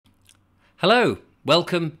Hello,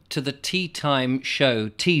 welcome to the Tea Time Show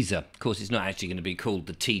teaser. Of course, it's not actually going to be called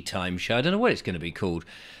the Tea Time Show. I don't know what it's going to be called.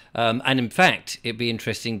 And in fact, it'd be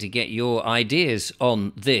interesting to get your ideas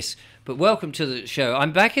on this. But welcome to the show.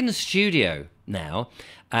 I'm back in the studio now.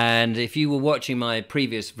 And if you were watching my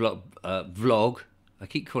previous vlog, I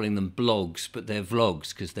keep calling them blogs, but they're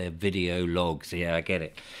vlogs because they're video logs. Yeah, I get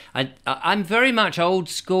it. I'm very much old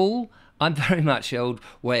school. I'm very much the old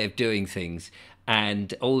way of doing things.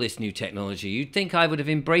 And all this new technology, you'd think I would have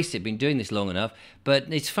embraced it, been doing this long enough.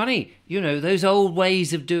 But it's funny, you know, those old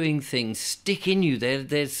ways of doing things stick in you.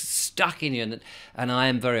 They're stuck in you. And I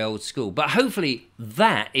am very old school. But hopefully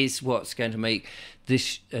that is what's going to make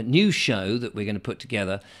this new show that we're going to put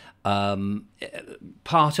together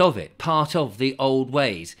part of it, part of the old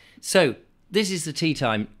ways. So this is the Tea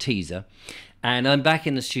Time teaser. And I'm back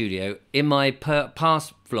in the studio. In my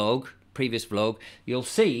previous vlog, you'll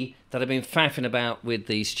see that I've been faffing about with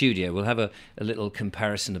the studio. We'll have a little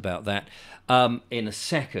comparison about that in a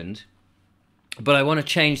second. But I want to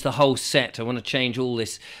change the whole set. I want to change all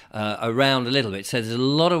this around a little bit. So there's a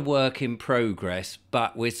lot of work in progress,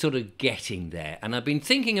 but we're sort of getting there. And I've been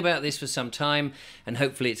thinking about this for some time, and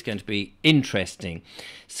hopefully it's going to be interesting.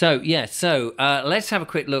 So, yeah, let's have a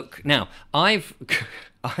quick look. Now, I've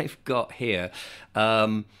got here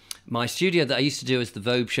my studio that I used to do as the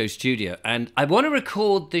Vobes show studio, and I want to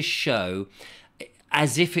record this show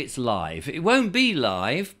as if it's live. It won't be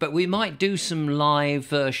live, but we might do some live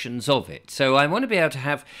versions of it. So I want to be able to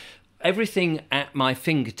have everything at my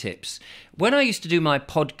fingertips. When I used to do my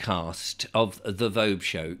podcast of the Vobes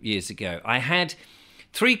show years ago, I had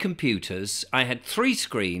 3 computers, I had 3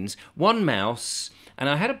 screens, 1 mouse, and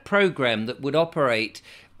I had a program that would operate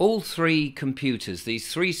all 3 computers,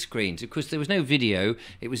 these 3 screens. Of course, there was no video.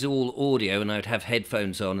 It was all audio, and I would have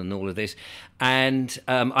headphones on and all of this. And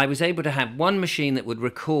I was able to have one machine that would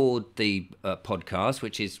record the podcast,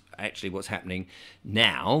 which is actually what's happening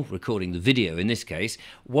now, recording the video in this case.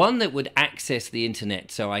 One that would access the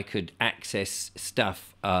internet, so I could access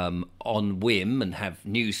stuff on whim and have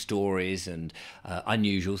news stories and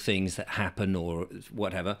unusual things that happen or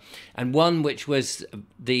whatever. And one which was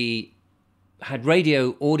had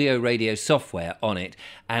audio radio software on it,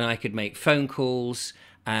 and I could make phone calls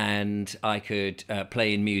and I could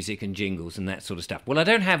play in music and jingles and that sort of stuff. Well, I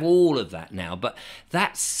don't have all of that now, but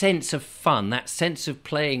that sense of fun, that sense of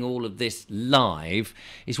playing all of this live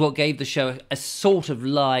is what gave the show a sort of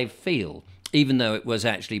live feel, even though it was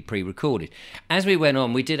actually pre-recorded. As we went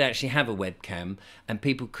on, we did actually have a webcam, and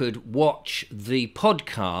people could watch the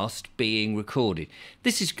podcast being recorded.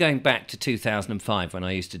 This is going back to 2005 when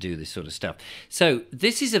I used to do this sort of stuff. So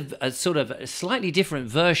this is a sort of a slightly different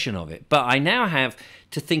version of it, but I now have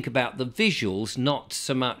to think about the visuals, not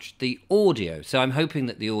so much the audio. So I'm hoping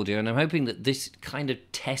that the audio, and I'm hoping that this kind of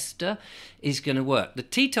tester is going to work. The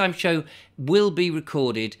Tea Time Show will be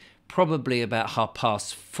recorded probably about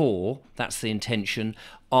 4:30, that's the intention,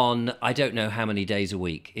 on I don't know how many days a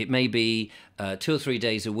week. It may be 2 or 3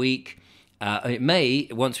 days a week. It may,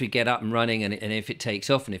 once we get up and running, and if it takes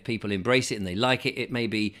off and if people embrace it and they like it, it may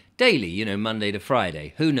be daily, you know, Monday to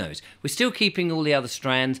Friday. Who knows? We're still keeping all the other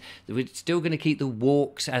strands. We're still going to keep the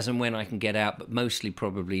walks as and when I can get out, but mostly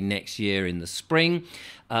probably next year in the spring.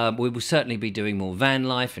 We will certainly be doing more van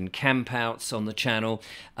life and camp outs on the channel.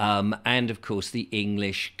 And of course, the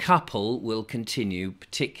English couple will continue,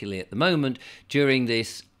 particularly at the moment, during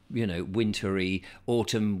this wintry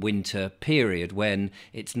autumn-winter period when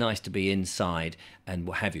it's nice to be inside and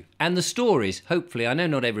what have you. And the stories, hopefully, I know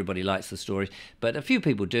not everybody likes the stories, but a few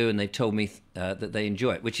people do, and they've told me that they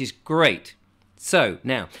enjoy it, which is great. So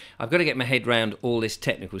now I've got to get my head around all this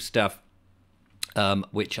technical stuff,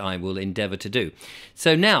 which I will endeavour to do.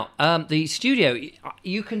 So now the studio,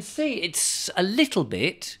 you can see it's a little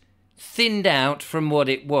bit thinned out from what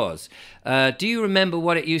it was. Do you remember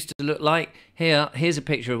what it used to look like? Here's a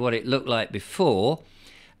picture of what it looked like before,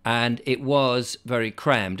 and it was very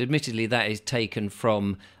crammed. Admittedly, that is taken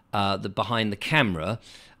from the behind the camera,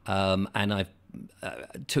 and I've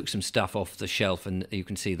took some stuff off the shelf, and you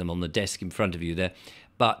can see them on the desk in front of you there.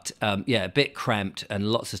 But yeah, a bit cramped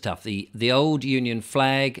and lots of stuff. The old Union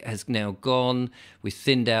flag has now gone. We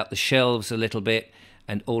thinned out the shelves a little bit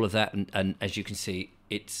and all of that, and as you can see,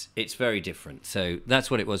 it's very different. So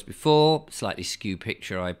that's what it was before. Slightly skew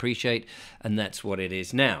picture, I appreciate, and that's what it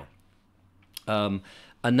is now. And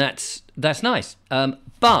that's nice.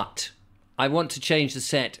 But I want to change the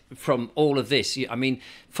set from all of this. I mean,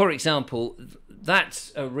 for example,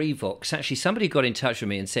 that's a Revox. Actually, somebody got in touch with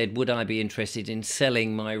me and said, would I be interested in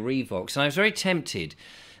selling my Revox? And I was very tempted,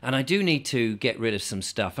 and I do need to get rid of some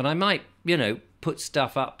stuff, and I might, put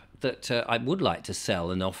stuff up that I would like to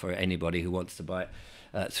sell and offer anybody who wants to buy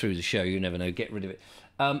it through the show. You never know, get rid of it.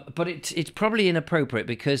 But it's probably inappropriate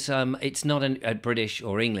because it's not a British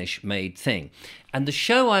or English made thing. And the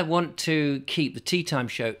show I want to keep, the Tea Time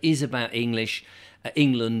show, is about English,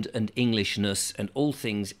 England and Englishness and all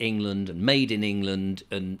things England and made in England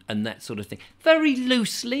and that sort of thing. Very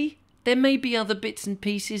loosely. There may be other bits and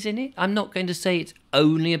pieces in it. I'm not going to say it's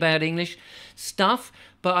only about English stuff,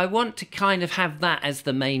 but I want to kind of have that as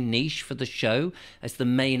the main niche for the show, as the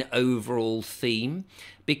main overall theme,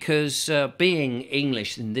 because being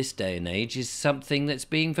English in this day and age is something that's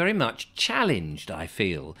being very much challenged, I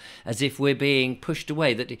feel, as if we're being pushed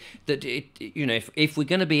away, that if we're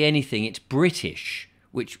going to be anything, it's British.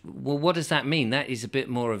 Which, well, what does that mean? That is a bit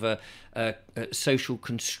more of a social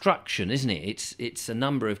construction, isn't it? It's a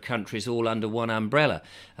number of countries all under one umbrella.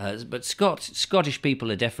 But Scottish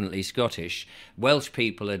people are definitely Scottish. Welsh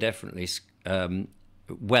people are definitely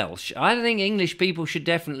Welsh. I think English people should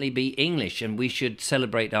definitely be English, and we should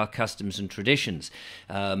celebrate our customs and traditions,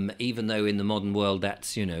 even though in the modern world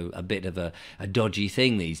that's, a bit of a dodgy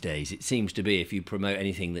thing these days. It seems to be, if you promote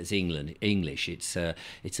anything that's English, it's a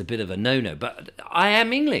bit of a no-no. But I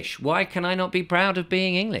am English. Why can I not be proud of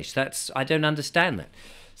being English? I don't understand that.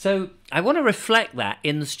 So I want to reflect that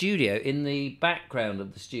in the studio, in the background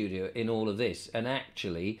of the studio, in all of this, and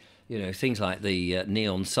actually, things like the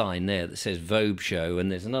neon sign there that says Vobes show, and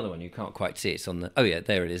there's another one, you can't quite see it. It's on the... Oh, yeah,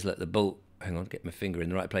 there it is. Let the ball... Hang on, get my finger in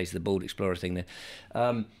the right place, the Bald Explorer thing there.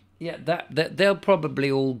 That they'll probably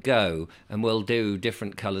all go, and we'll do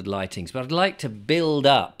different coloured lightings. But I'd like to build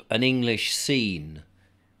up an English scene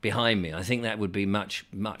behind me. I think that would be much,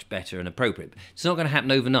 much better and appropriate. It's not going to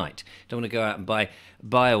happen overnight. Don't want to go out and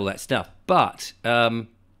buy all that stuff. But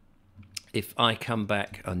if I come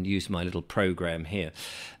back and use my little program here...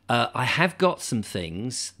 I have got some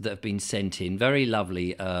things that have been sent in. Very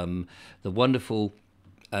lovely. The wonderful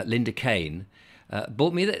Linda Kane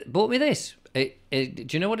bought me this. Do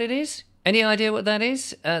you know what it is? Any idea what that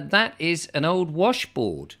is? That is an old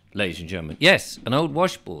washboard, ladies and gentlemen. Yes, an old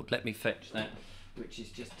washboard. Let me fetch that, which is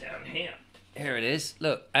just down here. Here it is.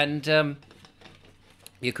 Look, and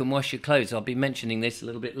you can wash your clothes. I'll be mentioning this a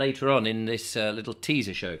little bit later on in this little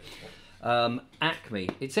teaser show. Acme.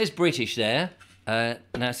 It says British there.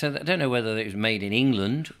 Now, so I don't know whether it was made in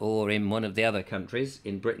England or in one of the other countries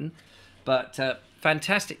in Britain, but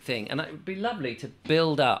fantastic thing. And it would be lovely to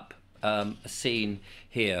build up a scene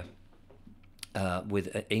here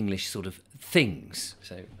with English sort of things.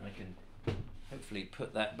 So I can hopefully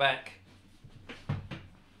put that back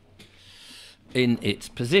in its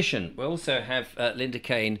position. We also have Linda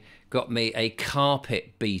Kane got me a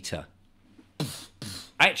carpet beater.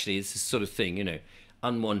 Actually, it's the sort of thing,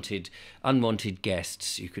 unwanted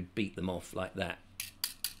guests, you could beat them off like that.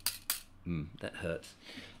 That hurts.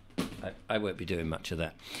 I won't be doing much of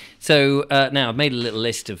that. So now I've made a little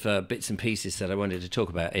list of bits and pieces that I wanted to talk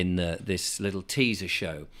about in this little teaser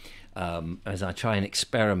show, as I try and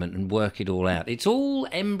experiment and work it all out. It's all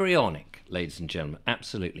embryonic, ladies and gentlemen,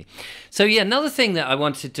 absolutely. So yeah, another thing that I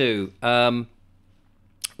want to do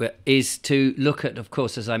is to look at, of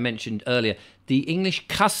course, as I mentioned earlier, the English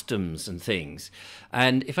customs and things.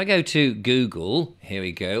 And if I go to Google, here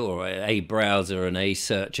we go, or a browser and a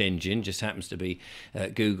search engine, just happens to be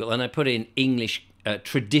Google, and I put in English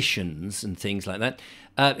traditions and things like that,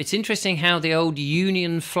 it's interesting how the old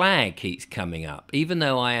Union flag keeps coming up, even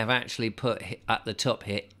though I have actually put at the top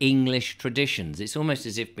here English traditions. It's almost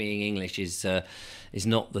as if being English is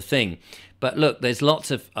not the thing. But look, there's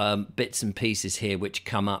lots of bits and pieces here which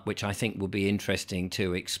come up, which I think will be interesting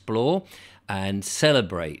to explore and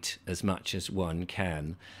celebrate as much as one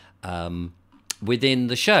can within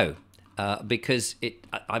the show, because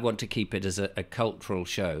I want to keep it as a cultural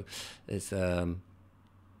show. There's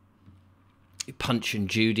Punch and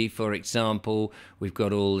Judy, for example. We've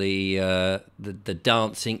got all the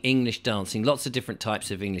dancing, English dancing, lots of different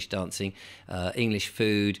types of English dancing, English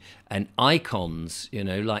food, and icons,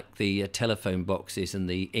 like the telephone boxes and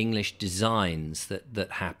the English designs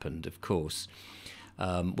that happened, of course,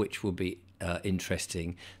 which will be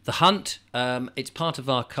interesting. The hunt, it's part of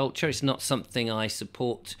our culture. It's not something I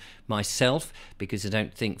support myself because I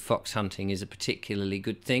don't think fox hunting is a particularly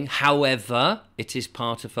good thing. However, it is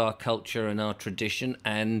part of our culture and our tradition,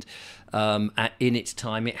 and in its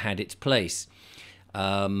time it had its place.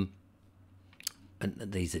 And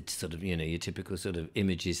these are sort of, your typical sort of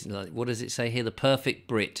images. Like, what does it say here? The perfect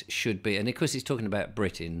Brit should be. And of course, he's talking about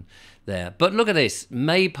Britain there. But look at this,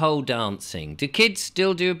 maypole dancing. Do kids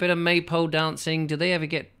still do a bit of maypole dancing? Do they ever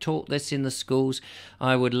get taught this in the schools?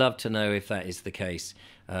 I would love to know if that is the case,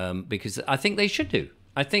 because I think they should do.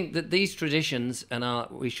 I think that these traditions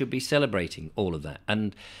we should be celebrating all of that.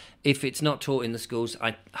 And if it's not taught in the schools,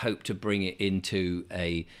 I hope to bring it into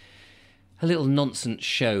a little nonsense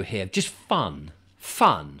show here. Just fun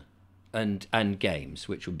and games,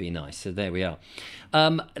 which would be nice. So there we are.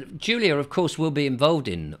 Julia, of course, will be involved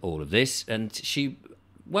in all of this, and she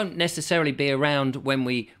won't necessarily be around when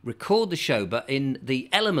we record the show, but in the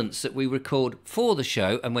elements that we record for the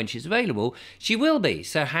show and when she's available, she will be.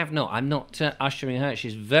 So I'm not ushering her.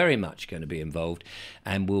 She's very much going to be involved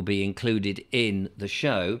and will be included in the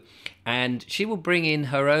show. And she will bring in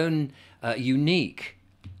her own unique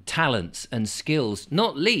talents and skills,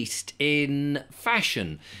 not least in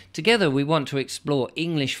fashion. Together we want to explore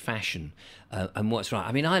English fashion and what's right.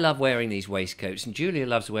 I mean, I love wearing these waistcoats, and Julia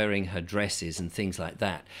loves wearing her dresses and things like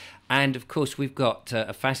that. And of course we've got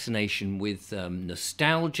a fascination with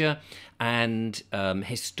nostalgia and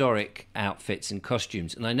historic outfits and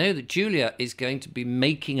costumes. And I know that Julia is going to be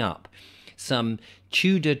making up some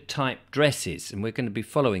Tudor type dresses, and we're going to be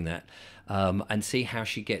following that. And see how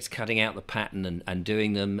she gets cutting out the pattern and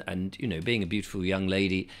doing them, and being a beautiful young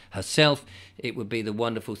lady herself, it would be the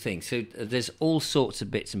wonderful thing. So there's all sorts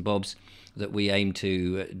of bits and bobs that we aim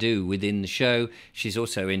to do within the show. She's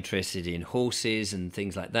also interested in horses and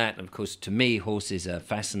things like that. And of course, to me, horses are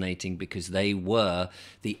fascinating because they were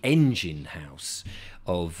the engine house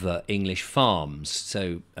of English farms.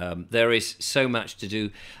 So there is so much to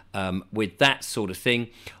do with that sort of thing.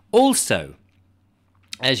 Also,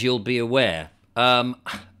 as you'll be aware,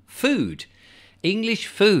 food, English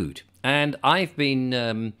food. And I've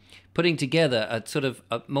been putting together a sort of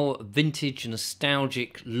a more vintage,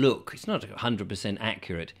 nostalgic look. It's not 100%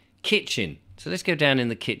 accurate. Kitchen. So let's go down in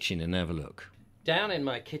the kitchen and have a look. Down in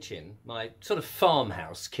my kitchen, my sort of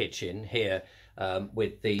farmhouse kitchen here,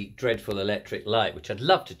 with the dreadful electric light, which I'd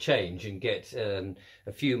love to change and get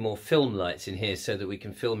a few more film lights in here so that we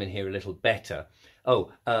can film in here a little better.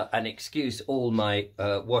 Oh, and excuse all my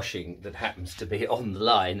washing that happens to be on the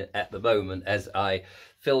line at the moment as I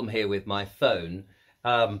film here with my phone.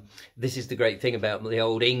 This is the great thing about the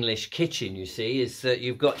old English kitchen, you see, is that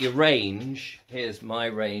you've got your range. Here's my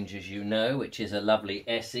range, as you know, which is a lovely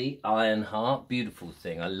Essie Ironheart. Beautiful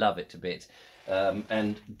thing. I love it to bits.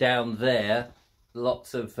 And down there,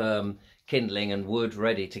 lots of kindling and wood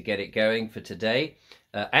ready to get it going for today.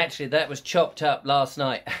 Actually, that was chopped up last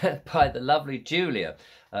night by the lovely Julia.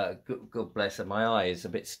 God bless her, my eye is a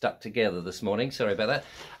bit stuck together this morning. Sorry about that.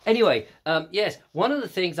 Anyway, yes, one of the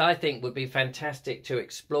things I think would be fantastic to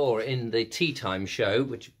explore in the Tea Time show,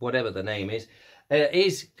 which whatever the name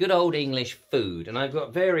is good old English food. And I've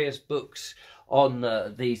got various books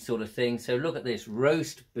on these sort of things. So look at this,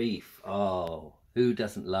 roast beef. Oh, who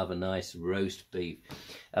doesn't love a nice roast beef?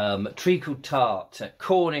 Treacle tart,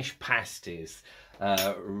 Cornish pasties,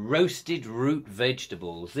 roasted root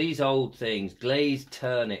vegetables, these old things, glazed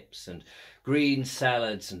turnips and green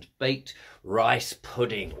salads and baked rice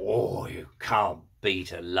pudding. Oh, you can't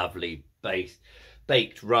beat a lovely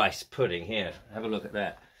baked rice pudding. Here, have a look at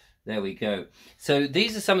that. There we go. So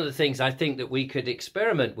these are some of the things I think that we could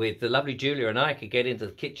experiment with. The lovely Julia and I could get into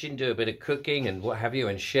the kitchen, do a bit of cooking and what have you,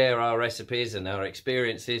 and share our recipes and our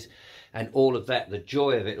experiences and all of that, the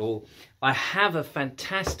joy of it all. I have a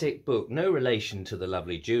fantastic book, no relation to the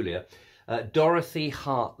lovely Julia, Dorothy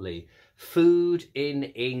Hartley, Food in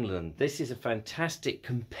England. This is a fantastic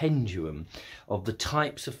compendium of the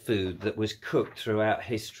types of food that was cooked throughout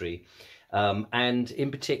history. And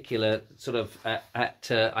in particular, sort of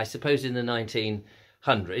I suppose in the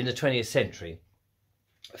 20th century,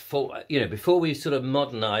 before we sort of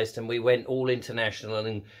modernised and we went all international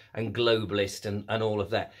and globalist and all of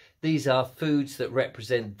that. These are foods that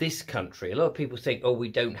represent this country. A lot of people think, oh, we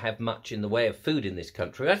don't have much in the way of food in this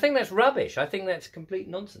country. I think that's rubbish. I think that's complete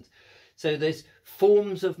nonsense. So there's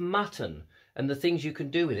forms of mutton and the things you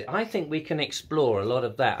can do with it. I think we can explore a lot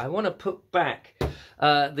of that. I want to put back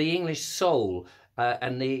the English soul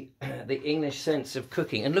and the English sense of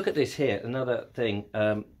cooking. And look at this here, another thing.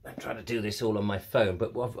 I'm trying to do this all on my phone,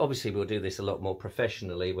 but obviously we'll do this a lot more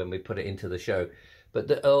professionally when we put it into the show. But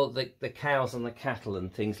the cows and the cattle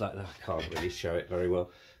and things like that, I can't really show it very well.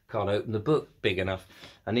 Can't open the book big enough.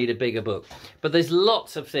 I need a bigger book. But there's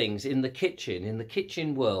lots of things in the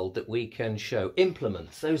kitchen world that we can show.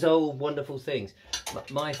 Implements, those old wonderful things.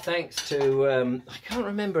 My thanks to, I can't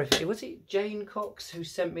remember if was it Jane Cox who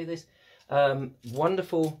sent me this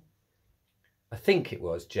wonderful, I think it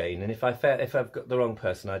was Jane, and if I've got the wrong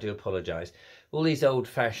person, I do apologise. All these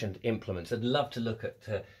old-fashioned implements. I'd love to look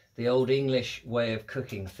at the old English way of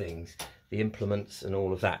cooking things, the implements and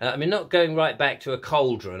all of that. I mean, not going right back to a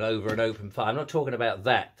cauldron over an open fire. I'm not talking about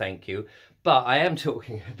that, thank you. But I am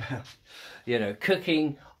talking about, you know,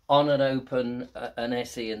 cooking on an open, an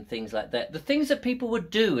essay and things like that. The things that people would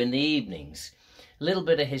do in the evenings. A little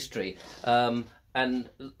bit of history, and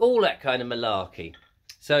all that kind of malarkey.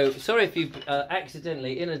 So, sorry if you've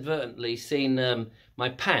accidentally, inadvertently seen my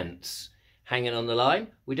pants hanging on the line.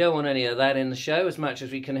 We don't want any of that in the show as much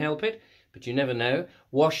as we can help it, but you never know.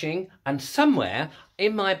 Washing, and somewhere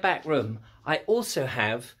in my back room, I also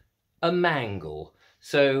have a mangle.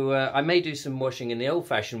 So I may do some washing in the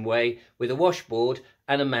old-fashioned way with a washboard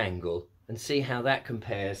and a mangle, and see how that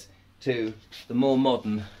compares to the more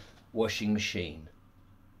modern washing machine.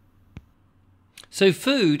 So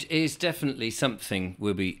food is definitely something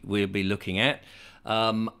we'll be looking at,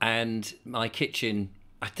 and my kitchen,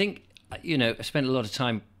 I think, you know, I spent a lot of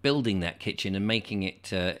time building that kitchen and making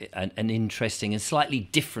it an interesting and slightly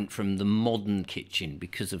different from the modern kitchen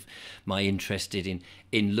because of my interest in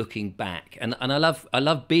looking back, and I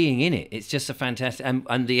love being in it. It's just a fantastic,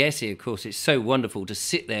 and the essay, of course, it's so wonderful to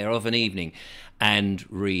sit there of an evening and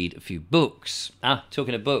read a few books.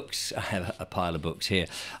 Talking of books, I have a pile of books here.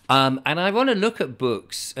 And I want to look at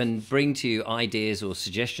books and bring to you ideas or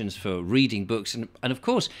suggestions for reading books. And of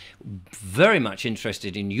course, very much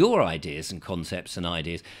interested in your ideas and concepts and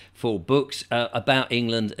ideas for books about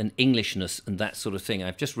England and Englishness and that sort of thing.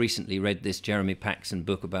 I've just recently read this Jeremy Paxson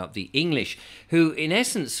book about the English, who in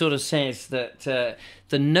essence sort of says that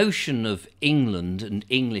the notion of England and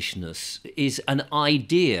Englishness is an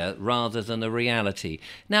idea rather than a reality.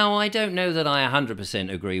 Now, I don't know that I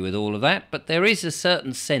 100% agree with all of that, but there is a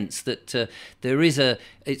certain sense that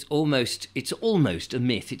it's almost a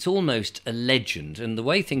myth, it's almost a legend, and the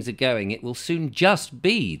way things are going, it will soon just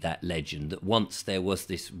be that legend that once there was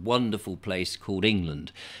this wonderful place called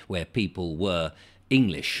England where people were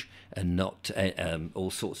English and not all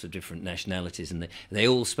sorts of different nationalities, and they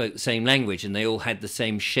all spoke the same language and they all had the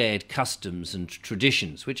same shared customs and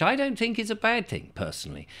traditions, which I don't think is a bad thing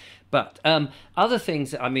personally. But other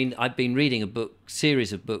things, I mean, I've been reading a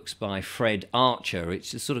series of books by Fred Archer.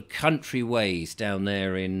 It's a sort of country ways down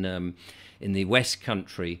there in the West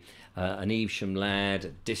Country, an Evesham lad, a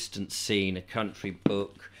distant scene, a country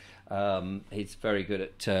book. He's very good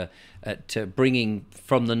at bringing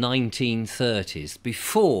from the 1930s,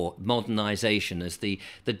 before modernisation, as the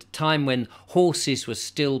time when horses were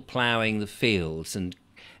still ploughing the fields and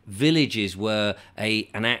villages were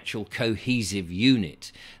an actual cohesive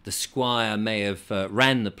unit. The squire may have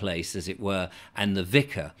ran the place, as it were, and the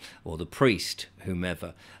vicar or the priest,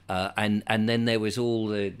 whomever, and then there was all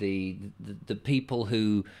the people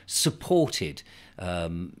who supported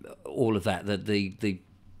all of that.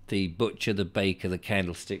 The butcher, the baker, the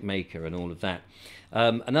candlestick maker, and all of that.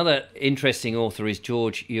 Another interesting author is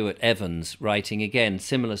George Ewart Evans, writing again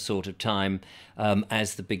similar sort of time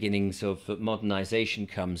as the beginnings of modernisation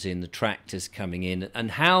comes in, the tractors coming in,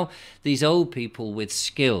 and how these old people with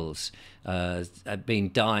skills have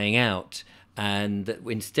been dying out, and that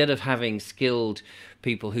instead of having skilled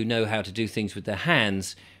people who know how to do things with their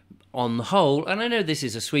hands, on the whole, and I know this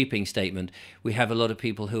is a sweeping statement, we have a lot of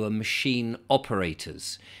people who are machine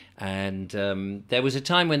operators. And there was a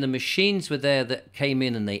time when the machines were there that came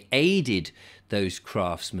in and they aided those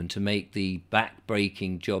craftsmen to make the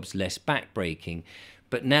back-breaking jobs less back-breaking.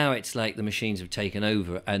 But now it's like the machines have taken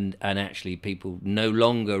over, and actually people no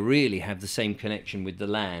longer really have the same connection with the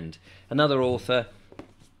land. Another author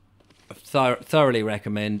I thoroughly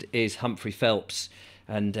recommend is Humphrey Phelps,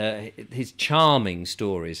 and his charming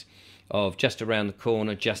stories of Just Around the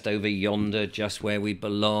Corner, Just Over Yonder, Just Where We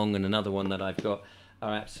Belong, and another one that I've got,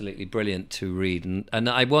 are absolutely brilliant to read. And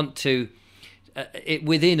I want to,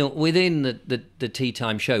 within the Tea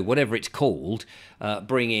Time show, whatever it's called,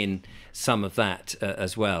 bring in some of that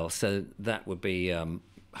as well. So that would be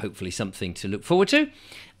hopefully something to look forward to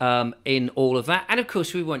in all of that. And of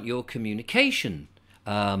course, we want your communication.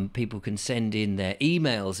 People can send in their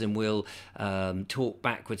emails and we'll talk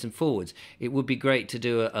backwards and forwards. It would be great to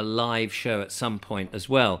do a live show at some point as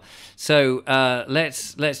well. So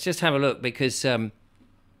let's just have a look, because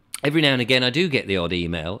every now and again I do get the odd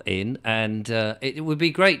email in, and it would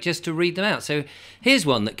be great just to read them out. So here's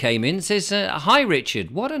one that came in. It says, "Hi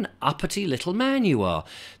Richard, what an uppity little man you are.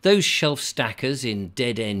 Those shelf stackers in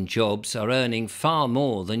dead-end jobs are earning far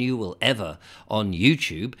more than you will ever on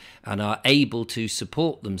YouTube, and are able to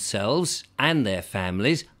support themselves and their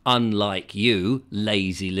families. Unlike you,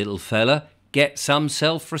 lazy little fella, get some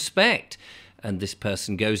self-respect." And this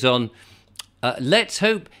person goes on, "Let's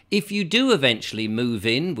hope if you do eventually move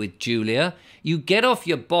in with Julia, you get off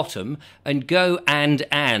your bottom and go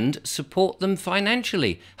and support them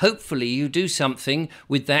financially. Hopefully you do something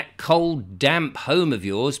with that cold, damp home of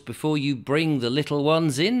yours before you bring the little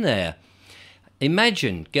ones in there."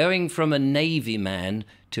 imagine going from a Navy man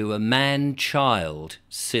to a man-child,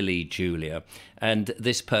 silly Julia. And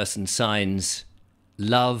this person signs,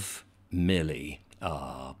 Love, Millie.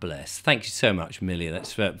 Ah, bless. Thank you so much, Millie.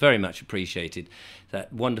 That's very much appreciated.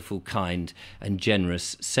 That wonderful, kind and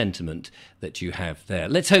generous sentiment that you have there.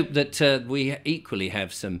 Let's hope that we equally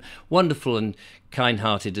have some wonderful and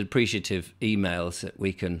kind-hearted, appreciative emails that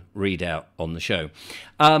we can read out on the show.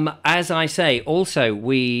 As I say, also,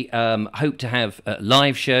 we hope to have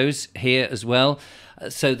live shows here as well,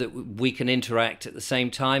 so that we can interact at the same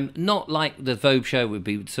time. Not like the Vobes show would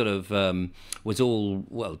be sort of, was all,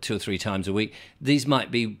 well, 2 or 3 times a week. These might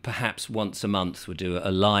be perhaps once a month. We'll do a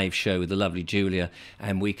live show with the lovely Julia,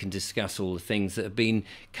 and we can discuss all the things that have been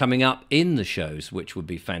coming up in the shows, which would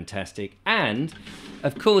be fantastic. And,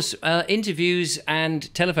 of course, interviews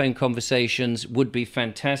and telephone conversations would be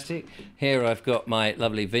fantastic. Here I've got my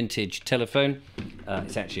lovely vintage telephone.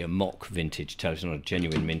 It's actually a mock vintage telephone, not a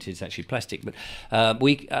genuine vintage. It's actually plastic. But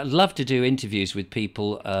we love to do interviews with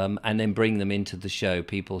people and then bring them into the show.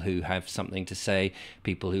 People who have something to say,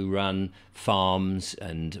 people who run farms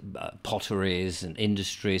and potteries and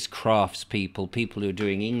industries, craftspeople, people who are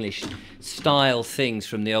doing English-style things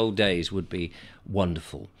from the old days would be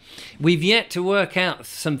wonderful. We've yet to work out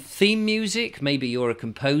some theme music. Maybe you're a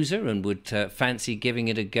composer and would fancy giving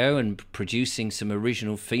it a go and producing some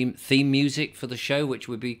original theme music for the show, which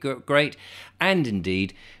would be great. And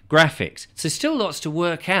indeed, graphics. So still lots to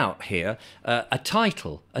work out here. A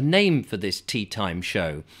title, a name for this tea time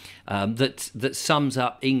show that sums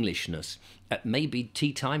up Englishness. Maybe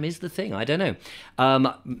tea time is the thing, I don't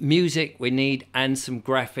know. Music we need, and some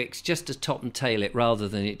graphics just to top and tail it, rather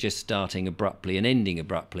than it just starting abruptly and ending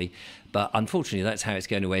abruptly. But unfortunately, that's how it's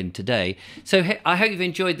going to end today. So I hope you've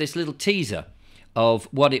enjoyed this little teaser of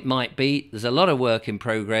what it might be. There's a lot of work in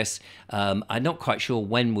progress. I'm not quite sure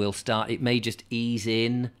when we'll start. It may just ease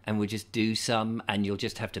in and we'll just do some, and you'll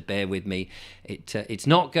just have to bear with me. It's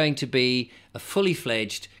not going to be a fully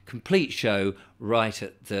fledged, complete show right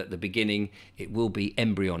at the beginning. It will be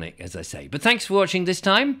embryonic, as I say. But thanks for watching this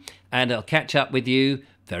time, and I'll catch up with you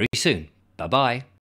very soon. Bye-bye.